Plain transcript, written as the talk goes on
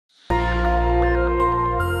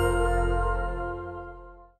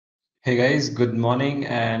Hey guys, good morning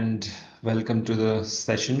and welcome to the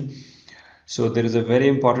session. So there is a very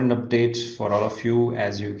important update for all of you,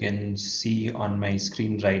 as you can see on my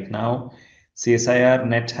screen right now. CSIR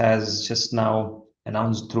net has just now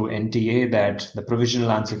announced through NTA that the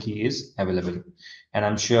provisional answer key is available. And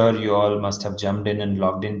I'm sure you all must have jumped in and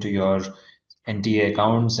logged into your NTA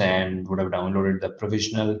accounts and would have downloaded the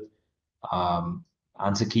provisional um,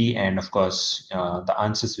 answer key and of course the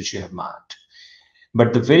answers which you have marked.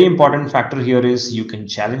 But the very important factor here is you can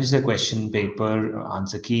challenge the question paper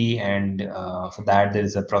answer key, and for that there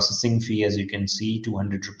is a processing fee, as you can see,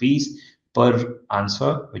 200 rupees per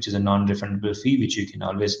answer, which is a non-refundable fee, which you can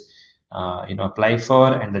always apply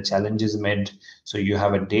for. And the challenge is made. So you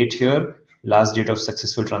have a date here. Last date of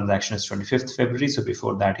successful transaction is 25th February. So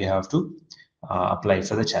before that, you have to apply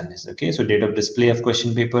for the challenge. Okay. So date of display of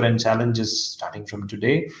question paper and challenge is starting from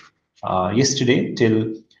today, yesterday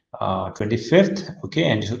till 25th. Okay,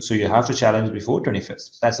 and so you have to challenge before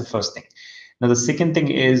 25th. That's the first thing. Now the second thing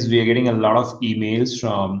is we are getting a lot of emails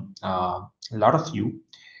from a lot of you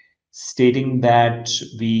stating that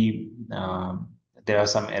there are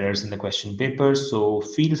some errors in the question paper. So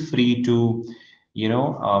feel free to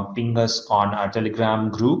ping us on our Telegram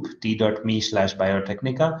group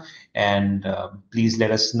t.me/biotecnica, and please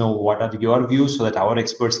let us know what are your views so that our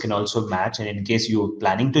experts can also match. And in case you're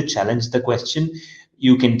planning to challenge the question,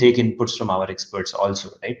 you can take inputs from our experts also,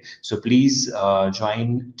 right? So please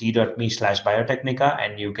join t.me/biotecnica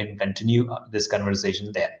and you can continue this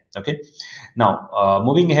conversation there. Okay. Now,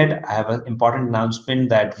 moving ahead, I have an important announcement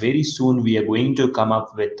that very soon we are going to come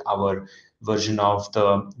up with our version of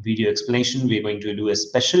the video explanation. We're going to do a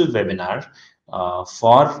special webinar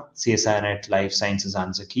for CSIR Life Sciences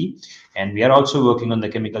Answer Key. And we are also working on the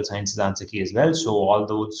Chemical Sciences Answer Key as well. So all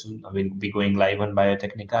those will be going live on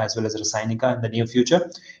Biotecnika as well as Rasainika in the near future.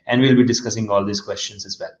 And we'll be discussing all these questions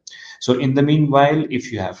as well. So in the meanwhile, if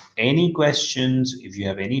you have any questions, if you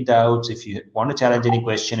have any doubts, if you want to challenge any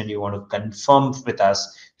question and you want to confirm with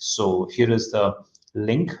us, so here is the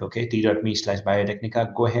link, okay,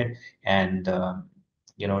 t.me/biotecnica. Go ahead and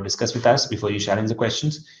discuss with us before you challenge the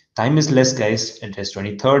questions. Time is less, guys. It is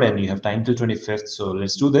 23rd and you have time till 25th. So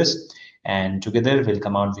let's do this and together we'll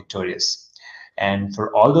come out victorious. And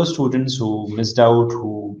for all those students who missed out,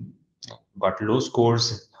 who got low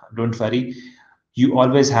scores, don't worry. You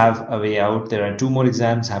always have a way out. There are 2 more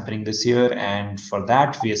exams happening this year, and for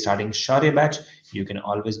that we are starting Shaurya batch. You can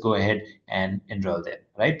always go ahead and enroll there,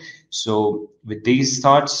 right? So with these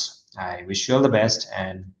thoughts, I wish you all the best,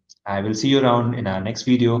 and I will see you around in our next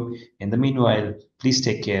video. In the meanwhile, please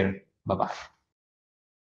take care. Bye bye.